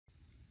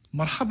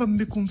مرحبا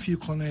بكم في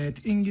قناة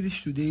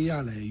انجليش توداي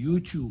على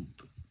يوتيوب.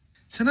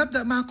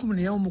 سنبدأ معكم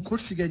اليوم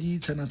كورس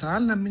جديد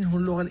سنتعلم منه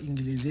اللغة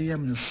الإنجليزية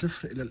من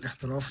الصفر إلى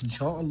الاحتراف إن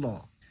شاء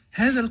الله.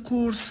 هذا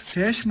الكورس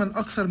سيشمل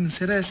أكثر من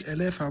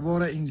 3000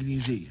 عبارة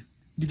إنجليزية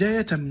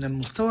بداية من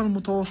المستوى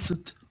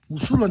المتوسط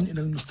وصولا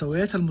إلى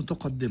المستويات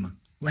المتقدمة،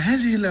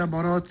 وهذه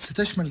العبارات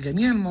ستشمل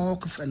جميع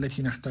المواقف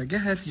التي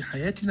نحتاجها في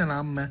حياتنا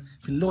العامة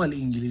في اللغة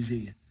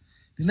الإنجليزية.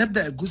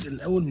 لنبدأ الجزء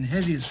الأول من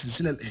هذه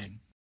السلسلة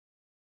الآن.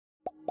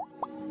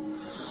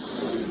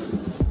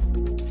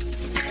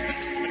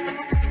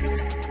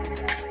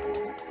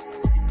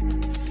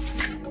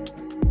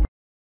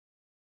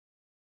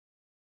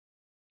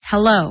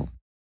 Hello.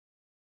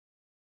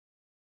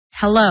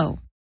 Hello.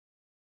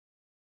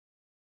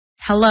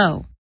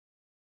 Hello.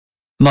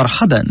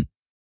 مرحبا.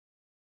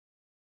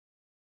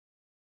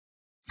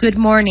 Good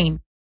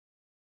morning.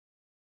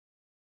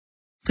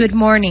 Good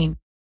morning.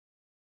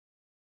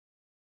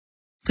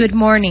 Good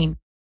morning.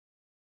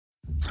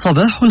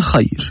 صباح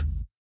الخير.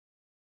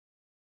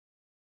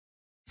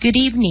 Good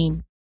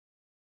evening.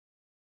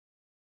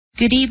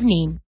 Good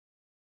evening.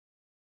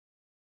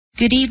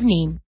 Good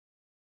evening.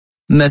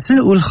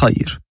 مساء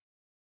الخير.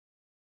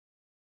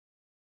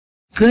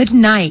 Good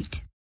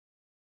night.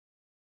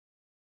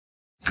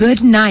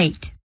 Good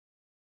night.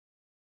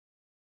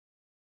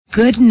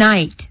 Good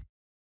night.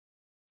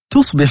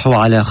 تصبح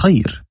على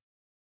خير.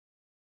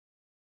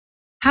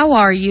 How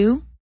are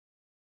you?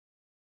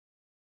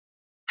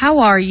 How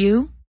are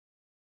you?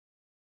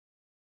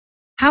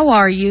 How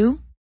are you?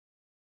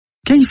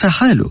 كيف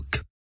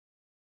حالك؟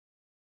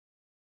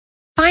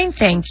 Fine,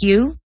 thank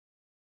you.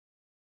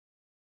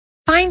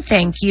 Fine,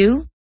 thank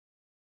you.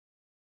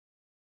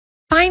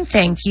 Fine,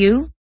 thank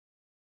you.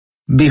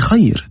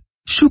 بخير،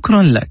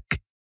 شكرا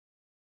لك.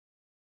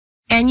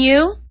 And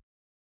you?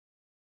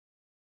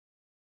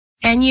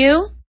 And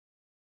you?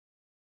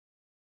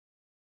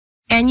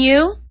 And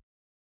you?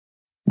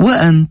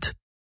 وأنت؟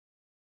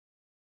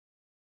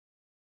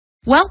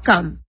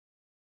 Welcome.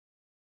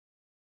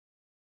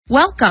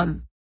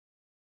 Welcome.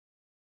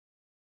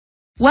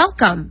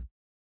 Welcome.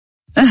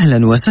 أهلا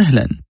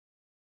وسهلا.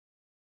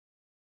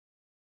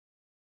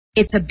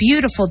 It's a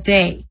beautiful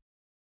day.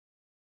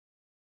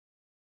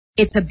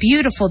 It's a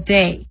beautiful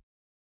day.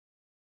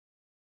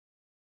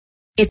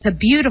 It's a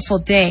beautiful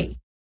day.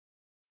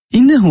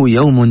 إنه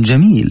يوم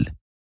جميل.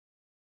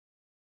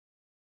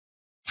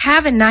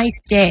 Have a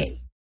nice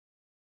day.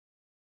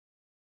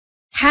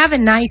 Have a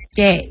nice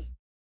day.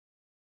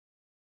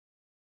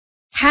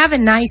 Have a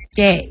nice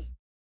day.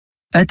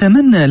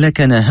 أتمنى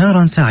لك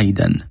نهارا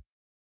سعيدا.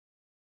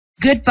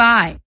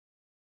 Goodbye.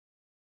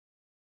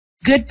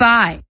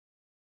 Goodbye.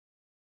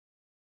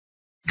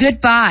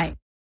 Goodbye.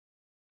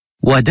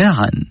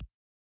 وداعا.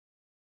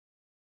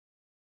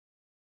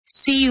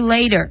 See you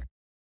later.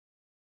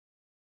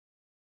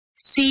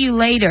 See you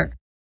later.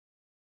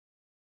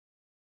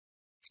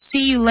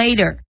 See you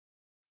later.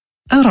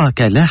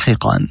 أراك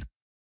لاحقا.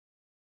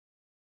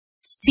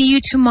 See you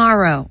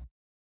tomorrow.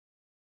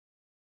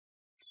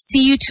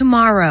 See you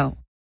tomorrow.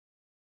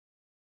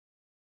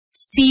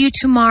 See you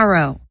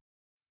tomorrow.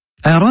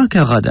 أراك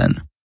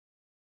غدا.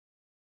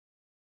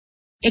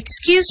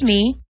 Excuse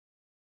me.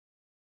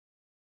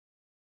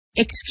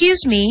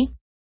 Excuse me.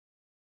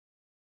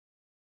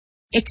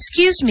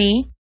 Excuse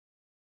me.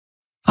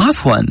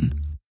 عفوا.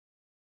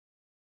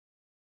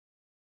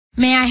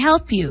 May I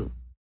help you?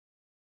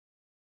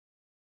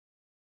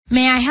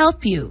 May I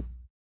help you?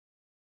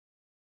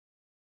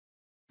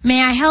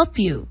 May I help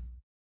you?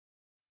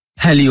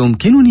 هل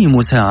يمكنني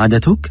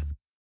مساعدتك؟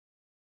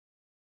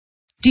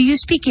 Do you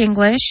speak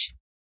English?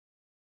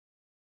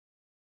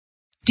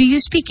 Do you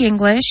speak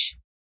English?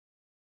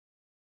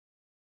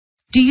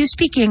 Do you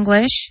speak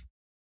English?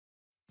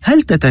 هل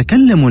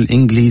تتكلم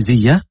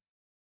الإنجليزية؟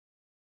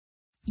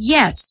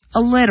 Yes, a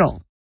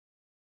little.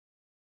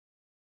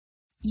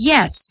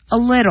 Yes, a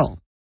little.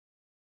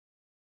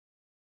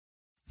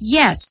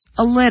 Yes,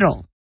 a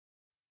little.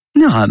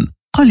 نعم،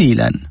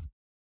 قليلا.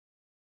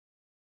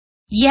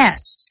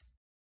 Yes.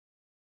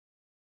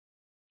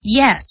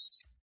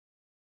 Yes.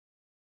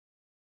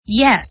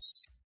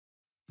 Yes.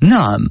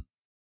 نعم.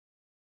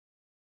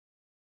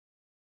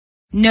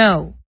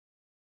 No.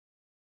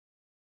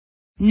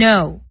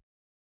 No.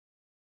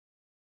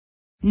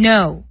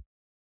 No.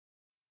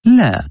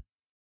 لا.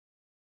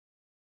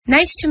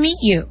 Nice to meet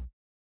you.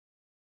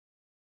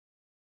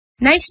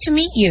 Nice to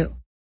meet you.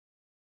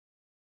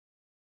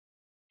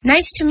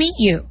 Nice to meet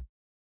you.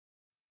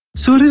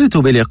 سررت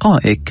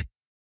بلقائك.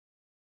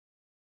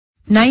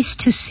 Nice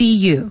to see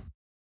you.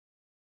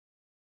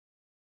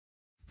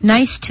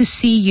 Nice to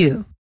see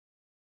you.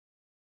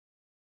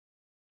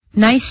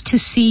 Nice to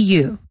see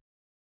you.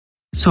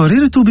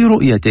 سررت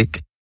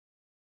برؤيتك.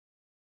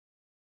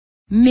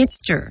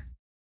 Mr.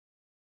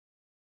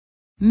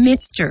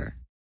 Mr.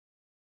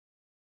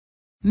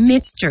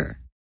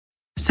 Mr.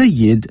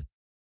 سيد.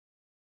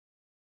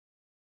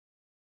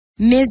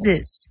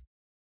 Mrs.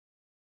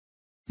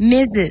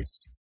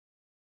 Mrs.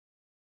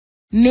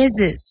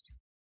 Mrs.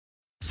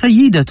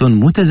 سيدة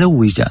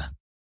متزوجة.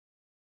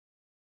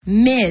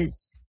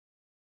 Ms.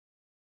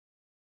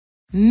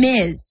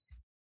 Ms.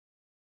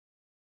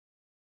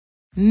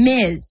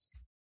 Ms.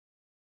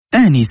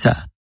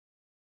 آنسة.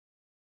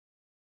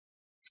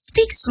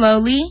 Speak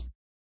slowly.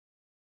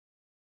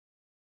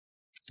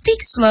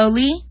 Speak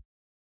slowly.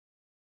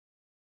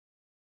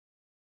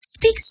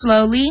 Speak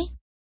slowly.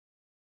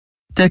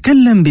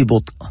 تكلم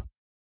ببطء.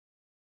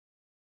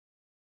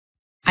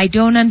 I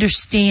don't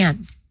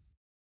understand.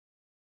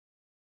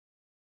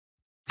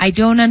 I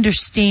don't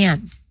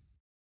understand.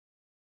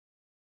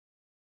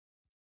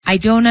 I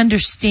don't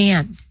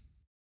understand.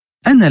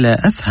 أنا لا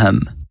أفهم.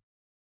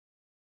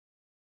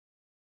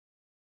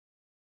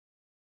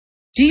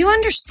 Do you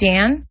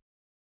understand?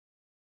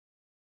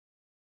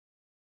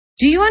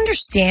 Do you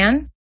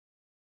understand?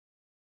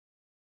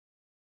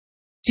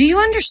 Do you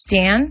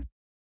understand?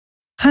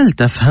 هل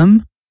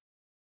تفهم؟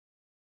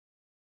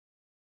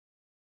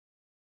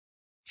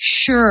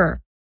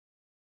 Sure.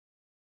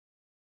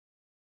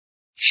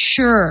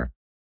 Sure.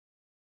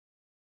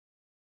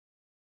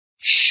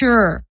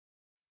 Sure.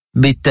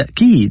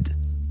 بالتأكيد.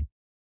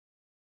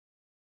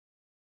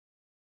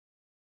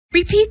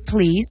 Repeat,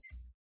 please.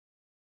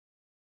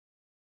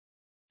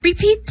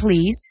 Repeat,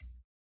 please.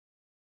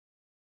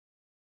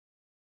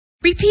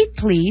 Repeat,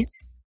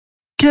 please.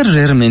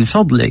 كرر من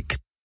فضلك.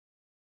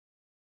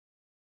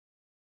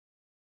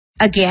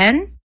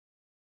 Again.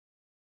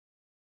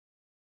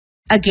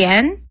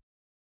 Again.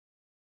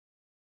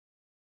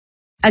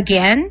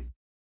 Again.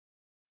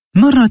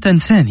 مرة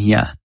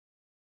ثانية.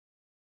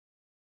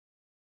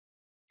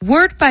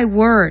 Word by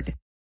word.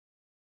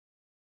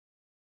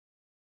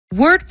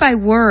 Word by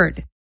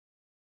word.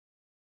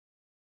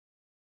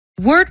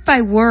 Word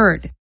by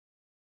word.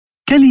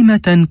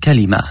 كلمة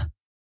كلمة.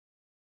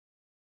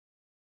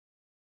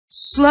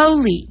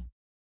 Slowly.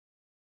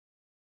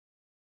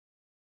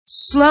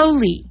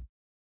 Slowly.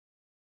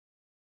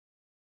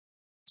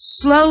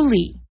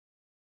 Slowly.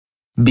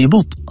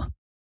 ببطء.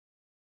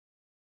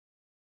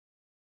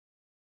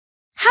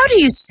 How do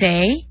you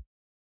say?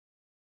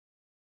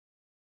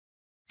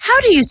 How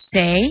do you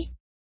say?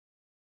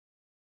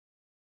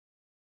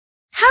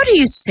 How do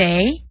you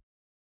say?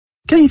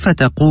 كيف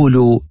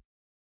تقول؟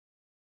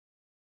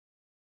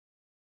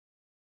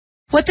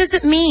 What does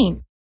it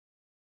mean?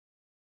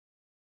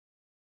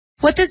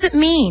 What does it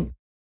mean?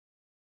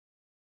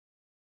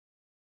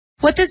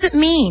 What does it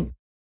mean?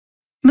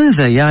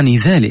 ماذا يعني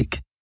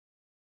ذلك؟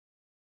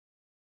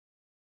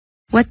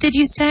 What did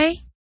you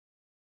say?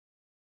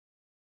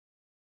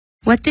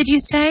 What did you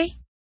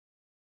say?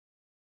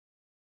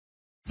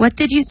 What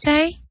did you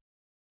say?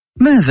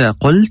 ماذا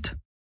قلت؟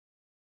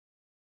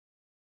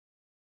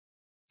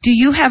 Do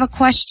you have a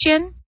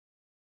question?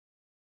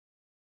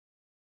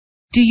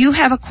 Do you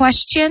have a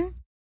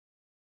question?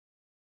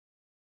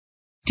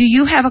 Do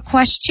you have a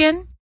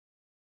question?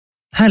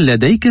 هل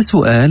لديك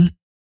سؤال؟